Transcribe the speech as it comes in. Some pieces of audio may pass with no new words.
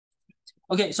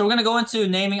Okay, so we're gonna go into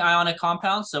naming ionic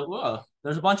compounds. So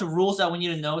there's a bunch of rules that we need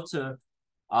to know to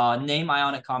name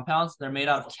ionic compounds. They're made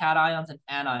out of cations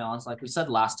and anions, like we said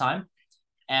last time.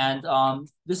 And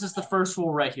this is the first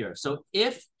rule right here. So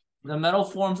if the metal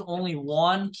forms only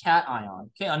one cation,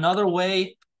 okay, another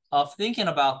way of thinking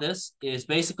about this is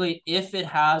basically if it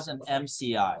has an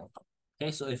MCI.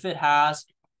 Okay, so if it has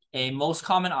a most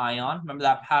common ion, remember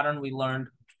that pattern we learned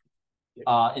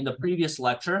in the previous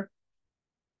lecture.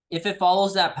 If it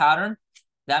follows that pattern,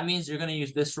 that means you're going to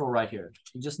use this rule right here.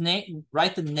 You just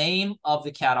write the name of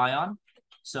the cation.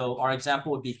 So our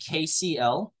example would be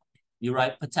KCl. You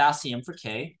write potassium for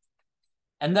K.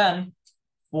 And then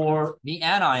for the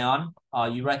anion,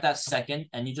 you write that second,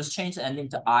 and you just change the ending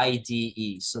to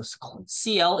IDE. So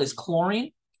Cl is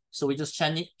chlorine. So we just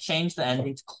change the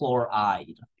ending to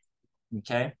chloride.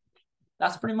 Okay,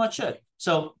 that's pretty much it.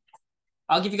 So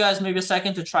I'll give you guys maybe a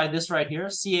second to try this right here,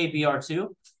 CaBr2.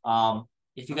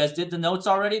 If you guys did the notes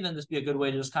already, then this would be a good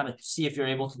way to just kind of see if you're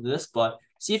able to do this. But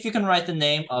see if you can write the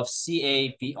name of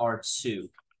CaBr2.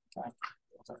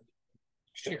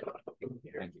 Okay.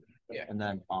 Yeah. And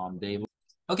then Dave.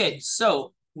 Okay,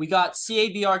 so we got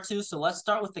CaBr2. So let's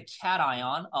start with the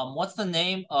cation. What's the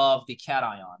name of the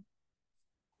cation?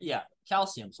 Yeah,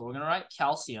 calcium. So we're gonna write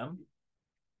calcium.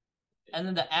 And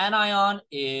then the anion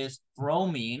is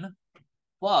bromine,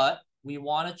 but we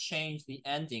want to change the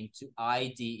ending to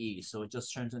IDE. So it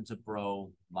just turns into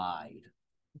bromide.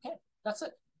 Okay, that's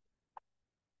it.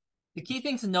 The key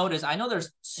thing to note is I know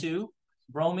there's two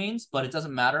bromines, but it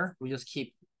doesn't matter. We just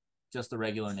keep just the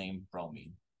regular name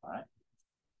bromine. All right.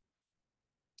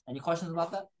 Any questions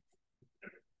about that?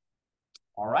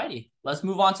 All righty. Let's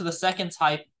move on to the second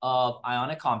type of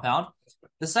ionic compound.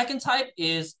 The second type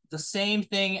is the same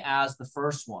thing as the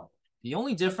first one. The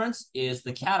only difference is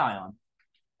the cation.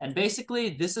 And basically,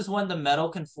 this is when the metal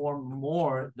can form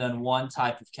more than one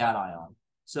type of cation.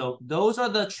 So those are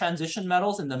the transition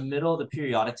metals in the middle of the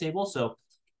periodic table. So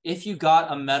if you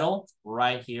got a metal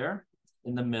right here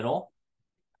in the middle,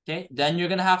 okay, then you're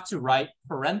going to have to write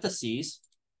parentheses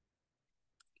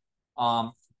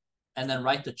and then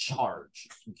write the charge.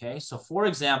 Okay, so for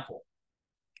example,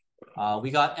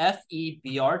 we got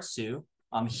FeBr2.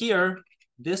 Here,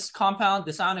 this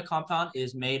ionic compound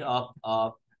is made up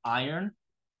of iron,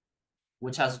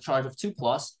 which has a charge of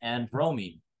 2+, and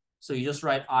bromine. So you just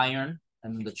write iron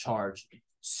and then the charge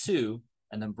 2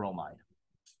 and then bromide.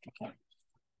 Okay.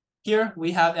 Here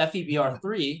we have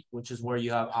FeBr3, which is where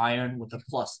you have iron with a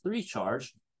 +3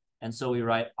 charge. And so we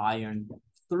write iron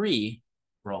 3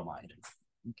 bromide.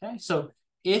 Okay, so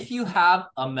if you have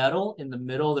a metal in the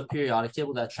middle of the periodic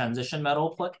table, that transition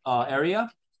metal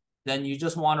area, then you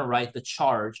just want to write the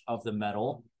charge of the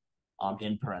metal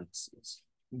in parentheses.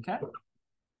 Okay.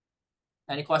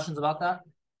 Any questions about that?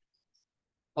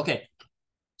 Okay.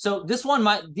 So these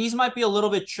might be a little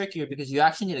bit trickier because you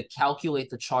actually need to calculate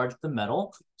the charge of the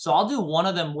metal. So I'll do one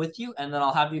of them with you, and then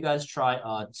I'll have you guys try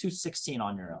 216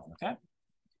 on your own, okay?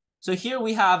 So here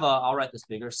we have, I'll write this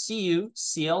bigger,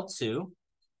 CuCl2.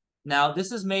 Now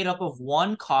this is made up of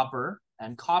one copper,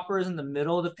 and copper is in the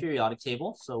middle of the periodic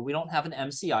table, so we don't have an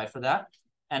MCI for that.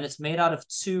 And it's made out of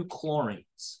 2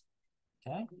 chlorines,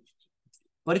 okay?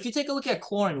 But if you take a look at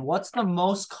chlorine, what's the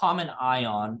most common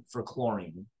ion for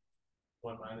chlorine?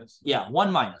 1-. Yeah,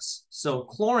 1-. So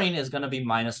chlorine is going to be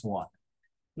 -1.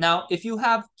 Now, if you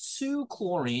have 2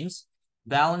 chlorines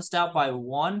balanced out by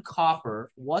 1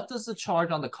 copper, what does the charge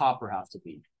on the copper have to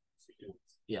be?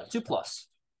 Yeah, 2+.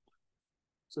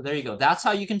 So there you go. That's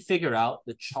how you can figure out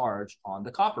the charge on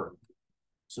the copper.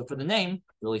 So for the name,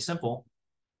 really simple.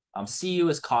 Cu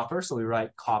is copper, so we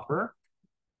write copper.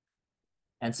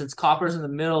 And since copper is in the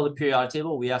middle of the periodic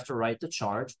table, we have to write the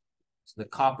charge. So the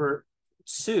copper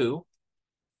 2,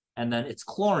 and then it's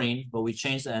chlorine, but we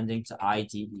change the ending to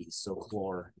IDE, so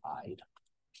chloride.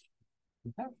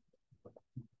 Okay.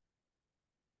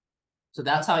 So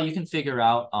that's how you can figure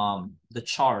out the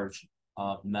charge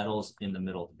of metals in the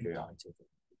middle of the periodic table.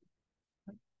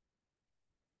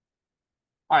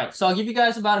 All right, so I'll give you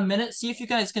guys about a minute. See if you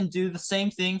guys can do the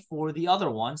same thing for the other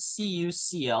one,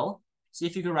 CuCl. See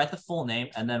if you can write the full name,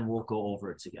 and then we'll go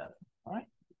over it together. All right.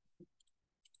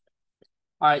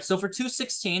 All right, so for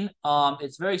 216,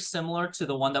 it's very similar to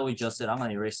the one that we just did. I'm going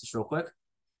to erase this real quick.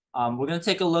 We're going to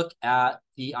take a look at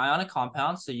the ionic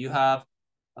compound. So you have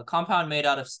a compound made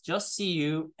out of just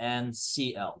Cu and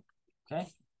Cl. Okay.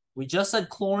 We just said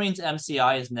chlorine's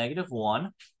MCI is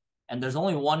 -1. And there's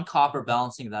only 1 copper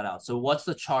balancing that out. So what's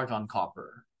the charge on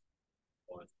copper?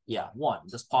 1. Yeah, 1,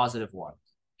 just +1.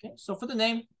 Okay, so for the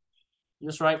name, you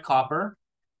just write copper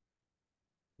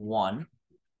 1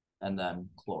 and then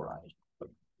chloride.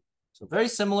 So very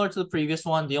similar to the previous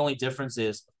one. The only difference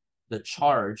is the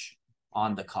charge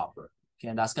on the copper. Okay,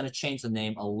 and that's going to change the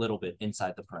name a little bit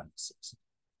inside the parentheses.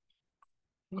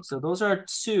 Okay, so those are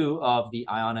two of the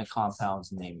ionic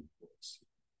compounds naming rules.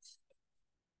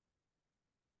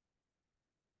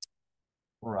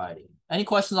 Alrighty. Any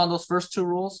questions on those first two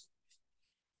rules?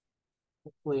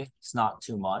 Hopefully it's not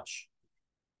too much.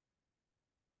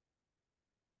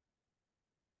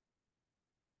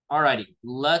 Alrighty,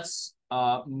 let's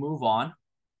move on.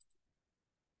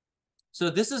 So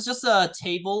this is just a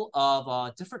table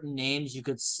of different names you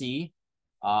could see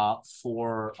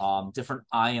for different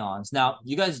ions. Now,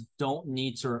 you guys don't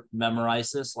need to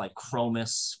memorize this, like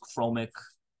chromis, chromic,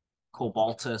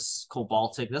 cobaltus,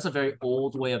 cobaltic. That's a very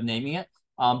old way of naming it.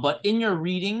 But in your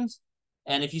readings,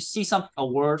 and if you see a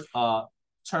word,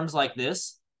 terms like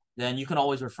this, then you can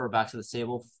always refer back to the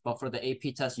table. But for the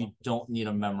AP test, you don't need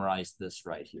to memorize this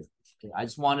right here. Okay, I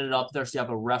just wanted it up there so you have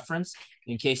a reference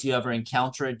in case you ever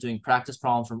encounter it doing practice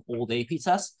problems from old AP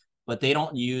tests, but they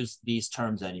don't use these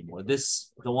terms anymore. The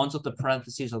ones with the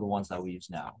parentheses are the ones that we use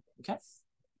now, okay?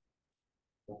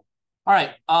 All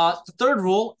right, the third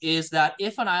rule is that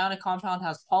if an ionic compound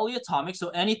has polyatomic, so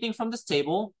anything from this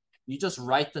table, you just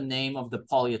write the name of the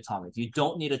polyatomic. You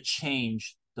don't need to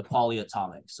change the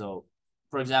polyatomic. So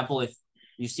for example, if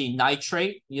you see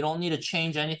nitrate, you don't need to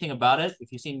change anything about it.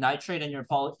 If you see nitrate in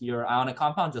your ionic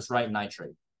compound, just write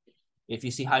nitrate. If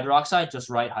you see hydroxide, just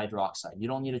write hydroxide. You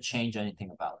don't need to change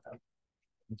anything about them.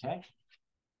 Okay.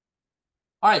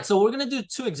 All right, so we're going to do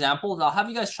two examples. I'll have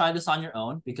you guys try this on your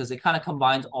own because it kind of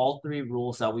combines all three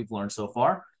rules that we've learned so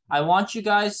far. I want you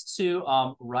guys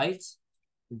to write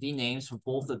the names for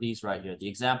both of these right here, the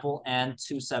example and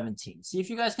 217. See if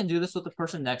you guys can do this with the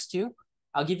person next to you.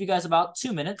 I'll give you guys about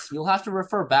 2 minutes. You'll have to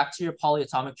refer back to your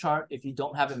polyatomic chart if you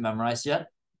don't have it memorized yet.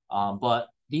 But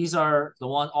these are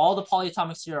all the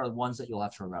polyatomics here are the ones that you'll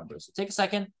have to remember. So take a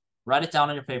second, write it down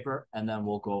on your paper, and then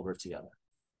we'll go over it together.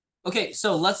 Okay,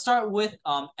 so let's start with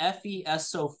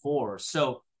FeSO4.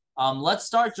 So let's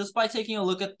start just by taking a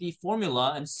look at the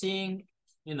formula and seeing,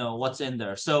 what's in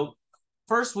there. So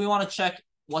first we want to check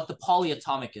what the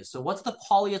polyatomic is. So what's the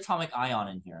polyatomic ion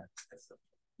in here?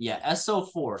 Yeah,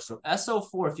 SO4. So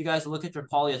SO4, if you guys look at your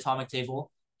polyatomic table,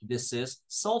 this is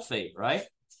sulfate, right?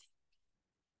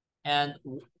 And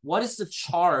what is the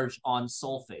charge on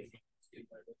sulfate?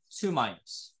 2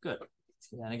 minus. Good.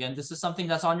 And again, this is something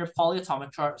that's on your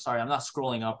polyatomic chart. Sorry, I'm not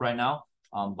scrolling up right now,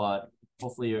 but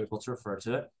hopefully you're able to refer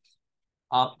to it.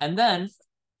 And then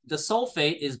the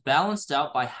sulfate is balanced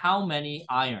out by how many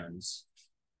ions?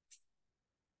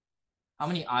 How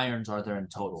many ions are there in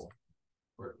total?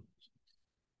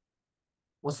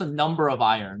 What's the number of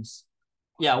irons?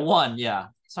 Yeah, 1, yeah.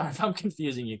 Sorry if I'm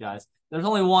confusing you guys. There's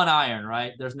only 1 iron,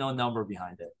 right? There's no number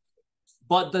behind it.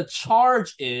 But the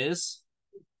charge is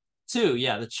 2.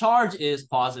 Yeah, the charge is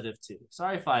 +2.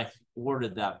 Sorry if I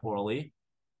worded that poorly.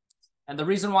 And the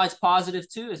reason why it's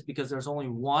 +2 is because there's only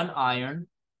 1 iron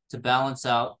to balance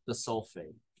out the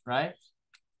sulfate, right?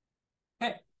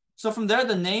 Okay, so from there,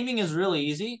 the naming is really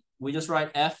easy. We just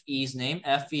write Fe's name.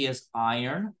 Fe is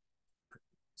iron.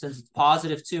 Since it's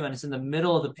 +2 and it's in the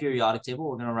middle of the periodic table,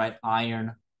 we're going to write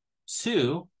iron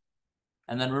 2.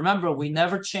 And then remember, we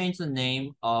never change the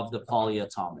name of the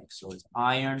polyatomic. So it's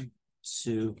iron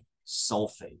 2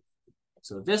 sulfate.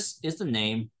 So this is the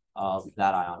name of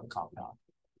that ionic compound.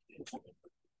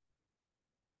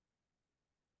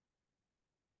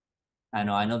 I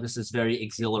know this is very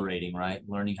exhilarating, right?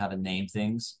 Learning how to name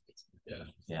things.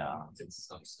 Yeah.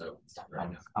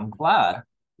 I'm glad.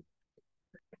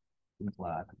 I'm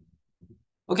glad.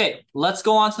 Okay, let's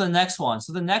go on to the next one.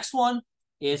 So the next one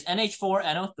is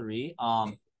NH4NO3.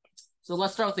 So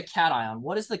let's start with the cation.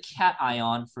 What is the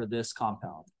cation for this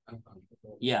compound?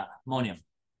 Yeah, ammonium.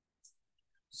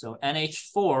 So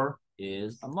NH4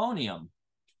 is ammonium.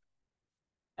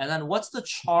 And then what's the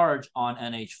charge on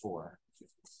NH4?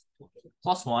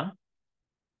 +1.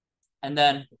 And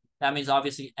then that means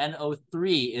obviously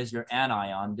NO3 is your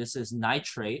anion. This is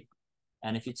nitrate.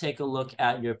 And if you take a look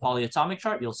at your polyatomic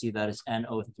chart, you'll see that it's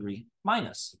NO3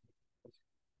 minus.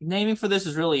 Naming for this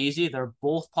is really easy. They're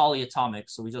both polyatomic,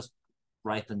 so we just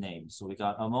write the name. So we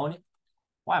got ammonium.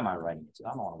 Why am I writing it? I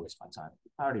don't want to waste my time.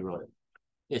 I already wrote it.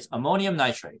 It's ammonium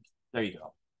nitrate. There you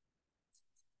go.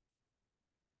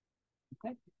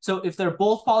 Okay. So if they're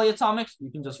both polyatomic,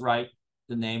 you can just write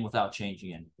the name without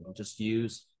changing anything. Just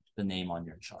use the name on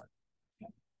your chart.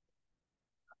 Okay.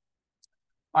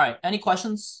 All right, any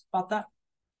questions about that?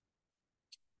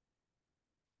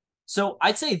 So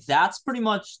I'd say that's pretty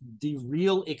much the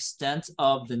real extent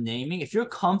of the naming. If you're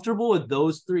comfortable with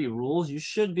those 3 rules, you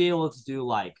should be able to do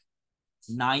like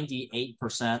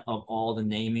 98% of all the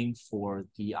naming for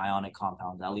the ionic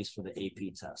compounds, at least for the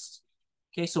AP test.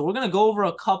 Okay, so we're going to go over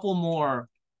a couple more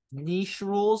niche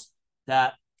rules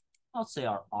that I'll say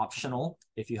are optional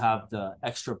if you have the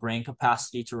extra brain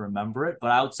capacity to remember it.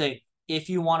 But I would say if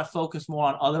you want to focus more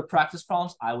on other practice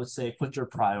problems, I would say put your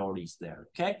priorities there,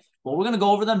 okay? But we're going to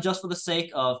go over them just for the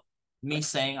sake of me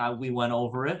saying we went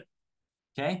over it,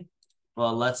 okay?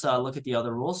 Well, let's look at the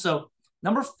other rules. So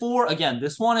number 4, again,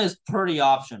 this one is pretty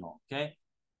optional, okay?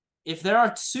 If there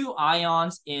are 2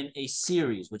 ions in a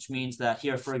series, which means that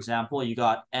here, for example, you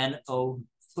got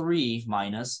NO3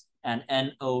 minus and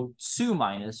NO2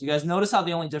 minus. You guys notice how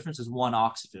the only difference is 1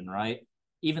 oxygen, right?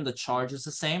 Even the charge is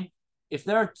the same. If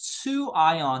there are 2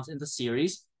 ions in the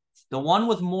series, the one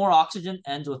with more oxygen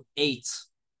ends with 8,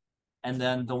 and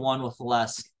then the one with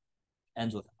less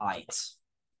ends with ite.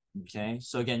 Okay,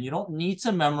 so again, you don't need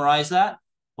to memorize that,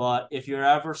 but if you're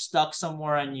ever stuck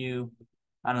somewhere and you,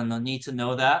 I don't know, need to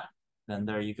know that, then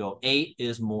there you go. 8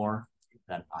 is more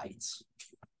than ite.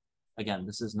 Again,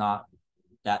 this is not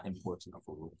that important of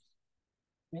a rule.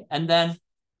 Okay. And then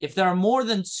if there are more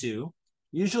than 2,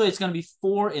 usually it's going to be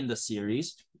 4 in the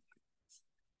series.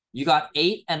 You got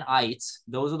 8 and ite.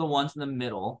 Those are the ones in the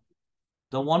middle.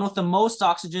 The one with the most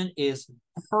oxygen is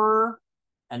per,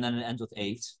 and then it ends with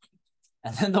 8.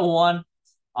 And then the one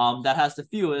that has the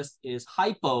fewest is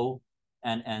hypo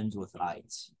and ends with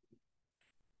ite.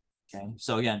 Okay,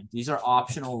 so again, these are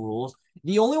optional rules.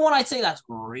 The only one I'd say that's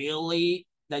really,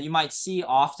 that you might see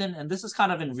often, and this is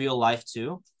kind of in real life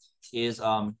too, is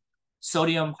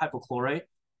sodium hypochlorite,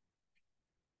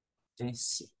 okay,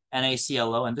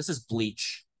 NaClO, and this is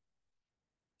bleach.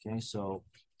 Okay, so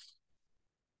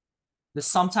this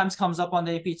sometimes comes up on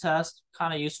the AP test,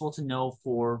 kind of useful to know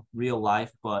for real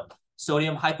life, but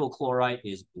sodium hypochlorite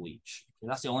is bleach. Okay,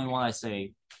 that's the only one I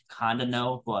say kind of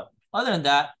know, but other than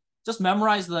that, just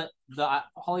memorize the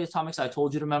polyatomics I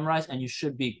told you to memorize, and you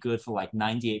should be good for like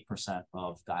 98%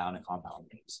 of the ionic compound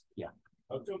names. Yeah.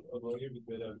 How come ammonium is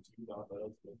made out of 2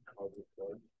 nonmetals and carbon?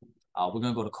 We're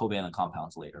going to go to covalent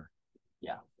compounds later.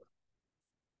 Yeah.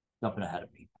 Jumping ahead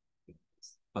of me.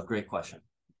 But great question.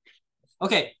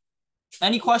 Okay.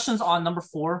 Any questions on number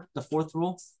 4, the 4th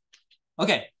rule?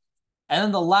 Okay. And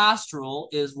then the last rule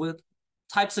is with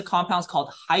types of compounds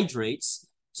called hydrates.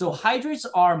 So hydrates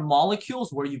are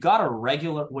molecules where you got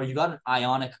an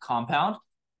ionic compound,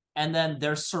 and then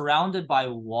they're surrounded by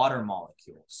water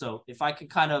molecules. So if I could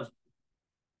kind of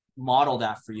model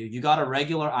that for you, you got a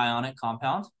regular ionic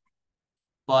compound,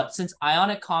 but since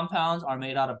ionic compounds are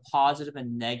made out of positive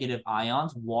and negative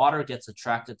ions, water gets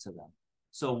attracted to them.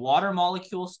 So water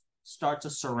molecules start to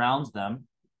surround them,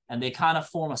 and they kind of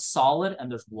form a solid,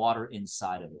 and there's water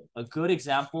inside of it. A good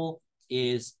example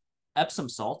is Epsom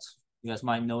salt. You guys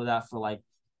might know that for like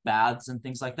baths and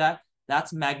things like that.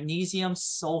 That's magnesium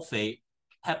sulfate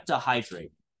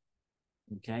heptahydrate.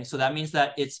 Okay, so that means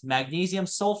that it's magnesium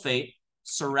sulfate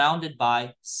surrounded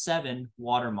by 7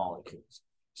 water molecules.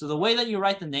 So the way that you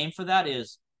write the name for that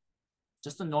is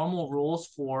just the normal rules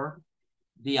for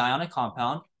the ionic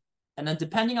compound. And then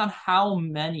depending on how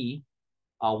many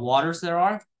waters there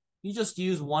are, you just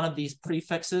use one of these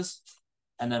prefixes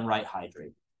and then write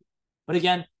hydrate. But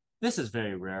again, this is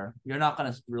very rare. You're not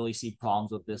going to really see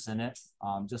problems with this in it.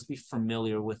 Just be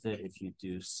familiar with it if you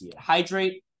do see it.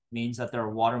 Hydrate means that there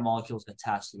are water molecules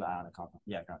attached to the ionic compound.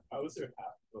 Yeah, go ahead. How is there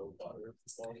half the water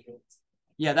molecules?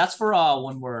 Yeah, that's for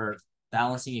when we're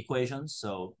balancing equations.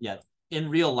 So yeah, in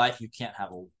real life, you can't have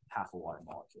half a water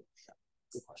molecule. Yeah.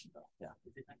 Good question, though. Yeah.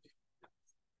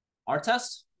 Our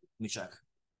test? Let me check.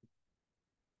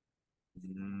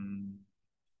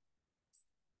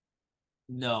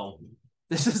 No,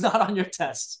 this is not on your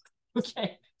test.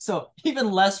 Okay, so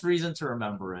even less reason to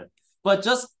remember it. But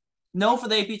just know for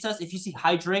the AP test, if you see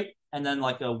hydrate and then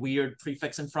like a weird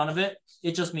prefix in front of it,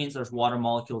 it just means there's water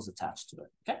molecules attached to it.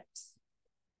 Okay.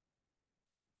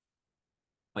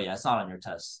 But yeah, it's not on your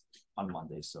test on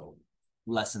Monday, so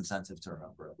less incentive to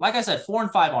remember it. Like I said, 4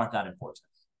 and 5 aren't that important.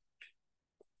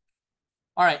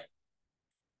 All right.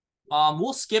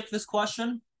 We'll skip this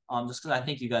question just because I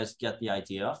think you guys get the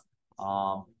idea.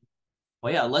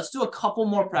 But yeah, let's do a couple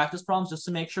more practice problems just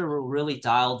to make sure we're really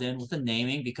dialed in with the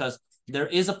naming, because there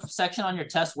is a section on your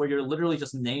test where you're literally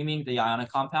just naming the ionic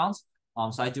compounds.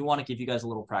 So I do want to give you guys a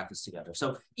little practice together.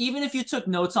 So even if you took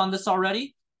notes on this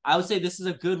already, I would say this is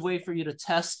a good way for you to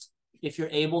test if you're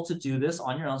able to do this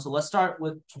on your own. So let's start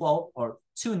with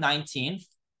 219.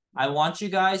 I want you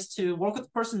guys to work with the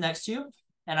person next to you,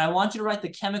 and I want you to write the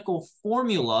chemical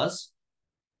formulas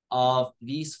of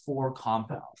these 4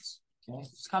 compounds. Okay,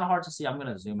 it's kind of hard to see. I'm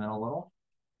going to zoom in a little.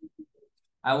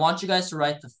 I want you guys to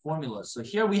write the formulas. So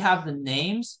here we have the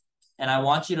names, and I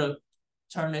want you to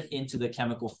turn it into the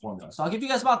chemical formula. So I'll give you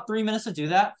guys about 3 minutes to do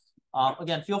that.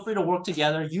 Again, feel free to work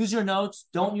together. Use your notes.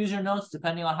 Don't use your notes,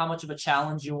 depending on how much of a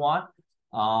challenge you want.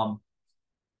 And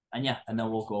then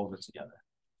we'll go over it together.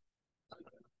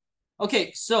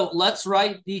 Okay, so let's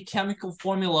write the chemical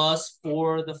formulas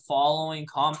for the following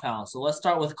compounds. So let's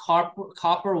start with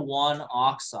copper 1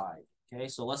 oxide. Okay,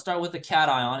 so let's start with the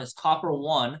cation. It's copper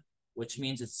 1, which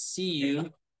means it's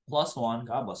Cu plus 1.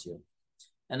 God bless you.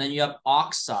 And then you have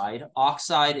oxide.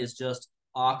 Oxide is just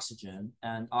oxygen,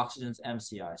 and oxygen's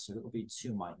MCI, so it will be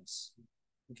 2 minus.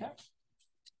 Okay.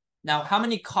 Now, how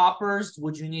many coppers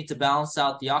would you need to balance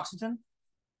out the oxygen?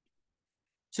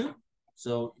 2.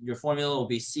 So your formula will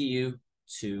be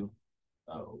Cu2O.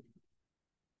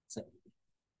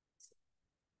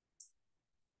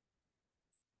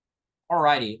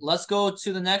 Alrighty, let's go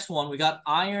to the next one. We got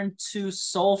iron 2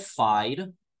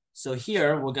 sulfide. So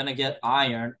here we're gonna get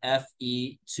iron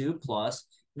Fe2 plus.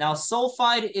 Now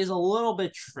sulfide is a little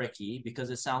bit tricky because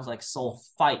it sounds like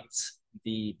sulfite,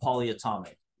 the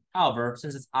polyatomic. However,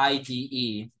 since it's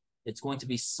IDE, it's going to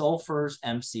be sulfur's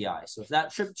MCI. So if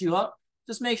that tripped you up,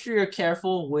 just make sure you're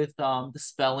careful with the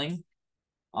spelling,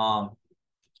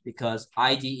 because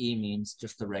IDE means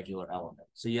just the regular element.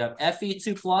 So you have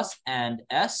Fe2 plus and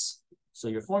S. So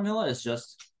your formula is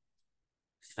just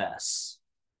Fes.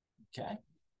 Okay.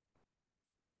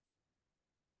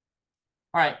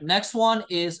 All right, next one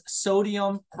is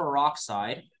sodium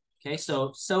peroxide. Okay,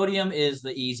 so sodium is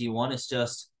the easy one. It's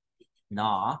just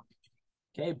Na.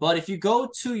 Okay, but if you go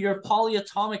to your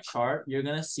polyatomic chart, you're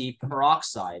going to see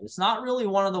peroxide. It's not really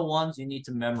one of the ones you need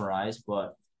to memorize,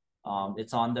 but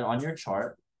it's on there on your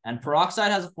chart. And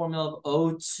peroxide has a formula of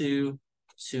O2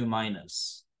 2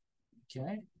 minus.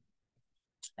 Okay.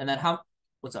 And then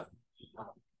what's up?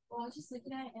 Well, I was just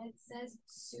looking at it and it says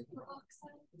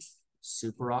superoxide.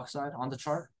 Superoxide on the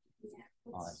chart? Yeah.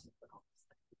 All right.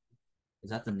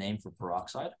 Is that the name for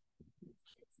peroxide?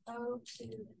 It's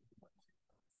O2.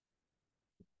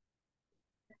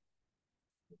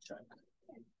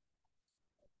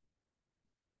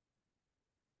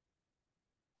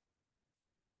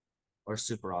 Or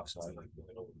superoxide?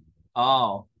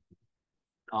 Oh,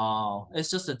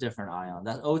 it's just a different ion.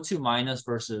 That's O2 minus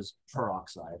versus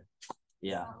peroxide.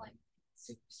 Yeah. Like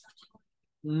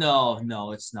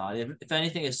No, it's not. If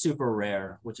anything, it's super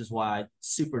rare, which is why I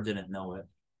super didn't know it.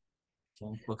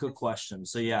 Okay, but good question.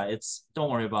 So yeah,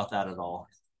 don't worry about that at all.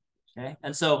 Okay,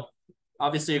 and so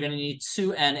obviously you're going to need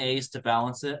 2 NAs to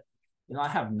balance it. You know, I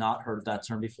have not heard that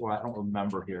term before. I don't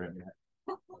remember hearing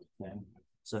it. Okay,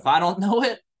 so if I don't know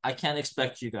it, I can't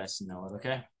expect you guys to know it.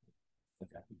 Okay.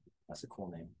 Okay, that's a cool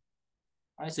name.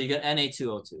 All right, so you got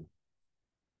Na2O2.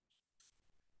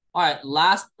 All right,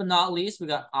 last but not least, we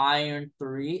got iron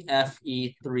 3,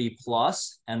 Fe3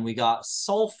 plus, and we got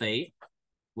sulfate,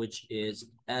 which is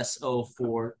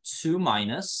SO4 2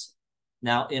 minus.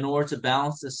 Now, in order to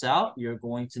balance this out, you're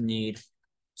going to need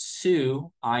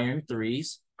 2 iron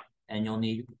 3s, and you'll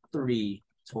need 3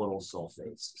 total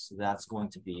sulfates. So that's going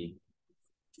to be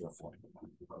your formula.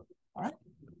 All right.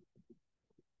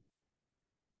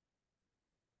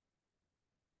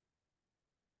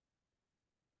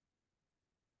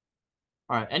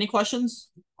 All right, any questions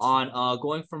on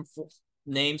going from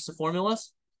names to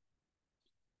formulas?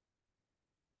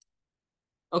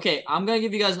 Okay, I'm going to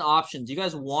give you guys an option. Do you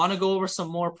guys want to go over some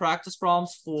more practice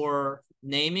problems for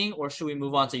naming, or should we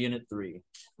move on to Unit 3?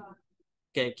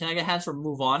 Okay, can I get hands for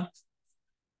move on?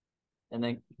 And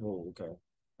then, okay.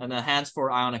 And then hands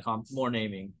for Ionic, more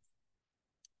naming.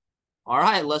 All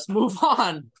right, let's move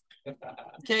on.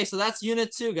 Okay, so that's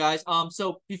Unit 2, guys.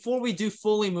 So before we do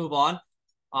fully move on,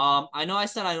 I know I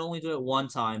said I'd only do it one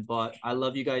time, but I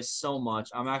love you guys so much.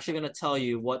 I'm actually going to tell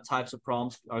you what types of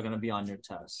problems are going to be on your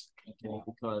test. Okay,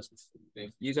 because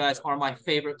you guys are my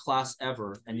favorite class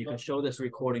ever, and you can show this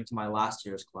recording to my last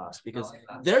year's class because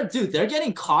they're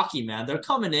getting cocky, man. They're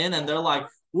coming in and they're like,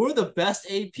 we're the best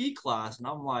AP class. And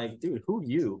I'm like, dude, who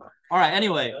you? All right,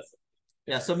 anyway.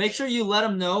 Yeah, so make sure you let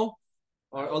them know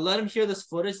or let them hear this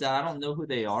footage that I don't know who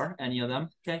they are, any of them.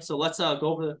 Okay, so let's go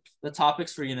over the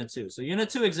topics for Unit 2. So Unit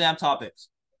 2 exam topics.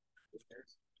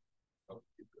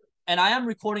 And I am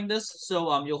recording this,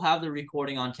 so you'll have the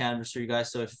recording on Canvas for you guys.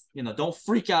 So if don't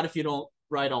freak out if you don't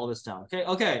write all this down.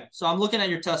 Okay. So I'm looking at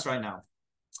your test right now.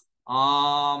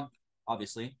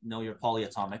 Obviously, know your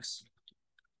polyatomics.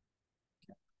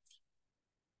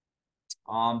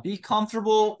 Be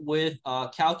comfortable with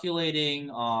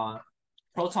calculating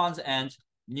protons and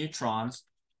neutrons,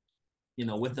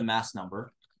 with the mass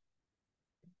number.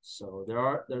 So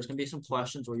there's gonna be some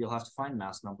questions where you'll have to find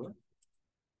mass number.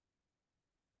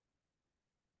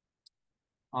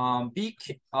 be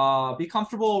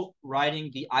comfortable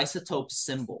writing the isotope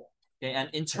symbol, okay, and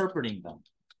interpreting them.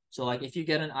 So like if you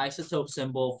get an isotope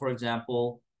symbol, for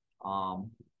example, try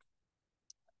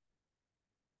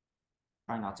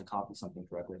not to copy something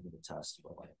directly from the test,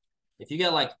 but like if you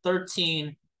get like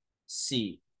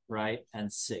 13C, right,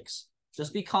 and 6,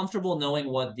 just be comfortable knowing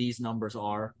what these numbers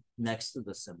are next to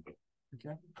the symbol.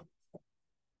 Okay.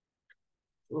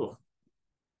 Ooh.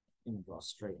 I'm gonna draw a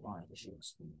straight line.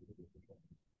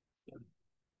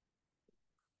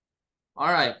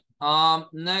 All right.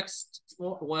 Next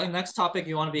topic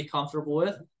you want to be comfortable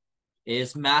with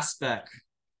is mass spec.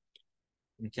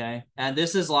 Okay, and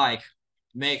this is like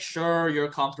make sure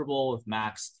you're comfortable with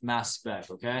mass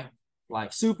spec. Okay,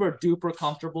 like super duper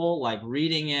comfortable, like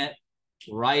reading it,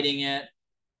 writing it.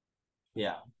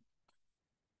 Yeah.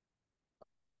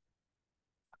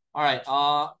 All right.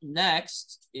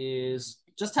 Next is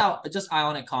just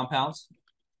ionic compounds.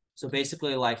 So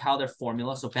basically like how their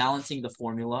formula. So balancing the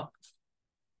formula.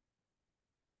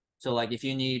 So like if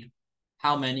you need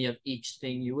how many of each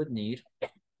thing you would need.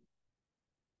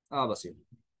 Oh, let's see.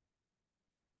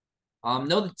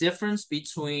 Know the difference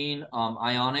between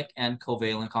ionic and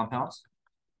covalent compounds.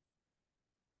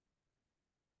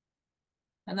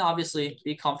 And then obviously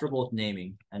be comfortable with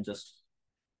naming and just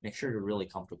make sure you're really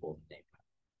comfortable with naming.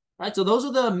 All right, so those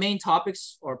are the main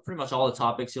topics, or pretty much all the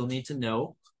topics you'll need to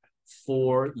know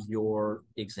for your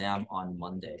exam on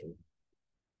Monday.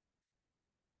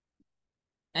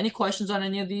 Any questions on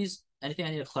any of these? Anything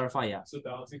I need to clarify? Yeah. So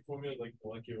balancing formula like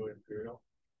molecular imperial?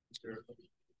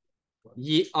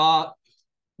 Yeah.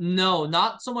 No,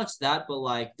 not so much that, but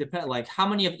like like how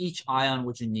many of each ion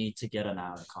would you need to get an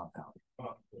ionic compound?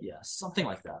 Yeah, something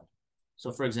like that.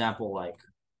 So for example, like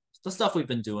the stuff we've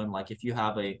been doing, like if you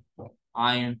have a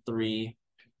iron 3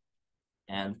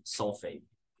 and sulfate,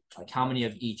 like how many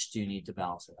of each do you need to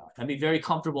balance it out? And be very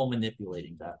comfortable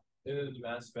manipulating that. And then the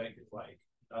mass spec is like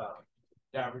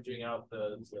averaging out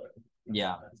the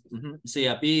yeah. So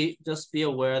yeah, be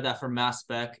aware that for mass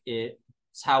spec,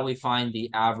 it's how we find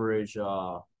the average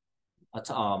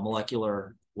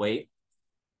molecular weight.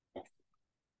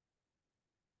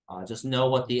 Just know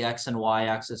what the X and Y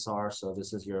axis are. So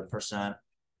this is your percent.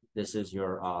 This is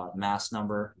your mass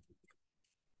number.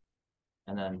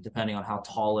 And then depending on how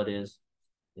tall it is,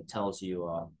 it tells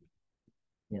you,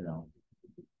 you know,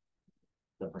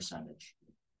 the percentage.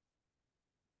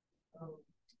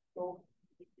 For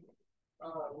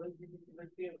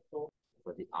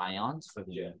the ions, for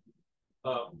the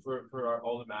for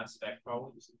all the mass spec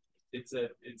problems, it's a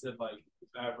like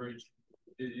average.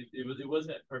 It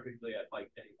wasn't perfectly at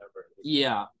like any number.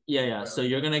 Yeah. So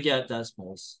you're gonna get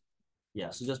decimals. Yeah.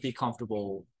 So just be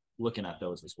comfortable looking at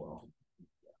those as well.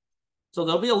 So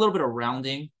there'll be a little bit of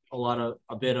rounding,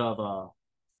 a bit of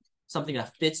something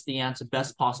that fits the answer,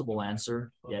 best possible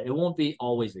answer. Yeah, it won't be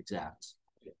always exact.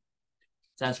 Does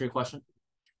that answer your question?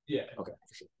 Yeah. Okay.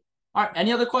 All right.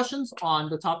 Any other questions on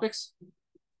the topics?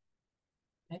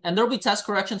 And there'll be test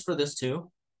corrections for this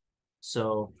too.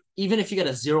 So even if you get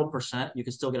a 0%, you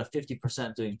can still get a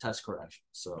 50% doing test correction.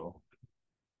 So,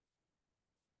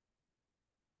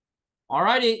 all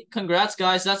righty. Congrats,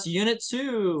 guys. That's unit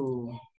 2.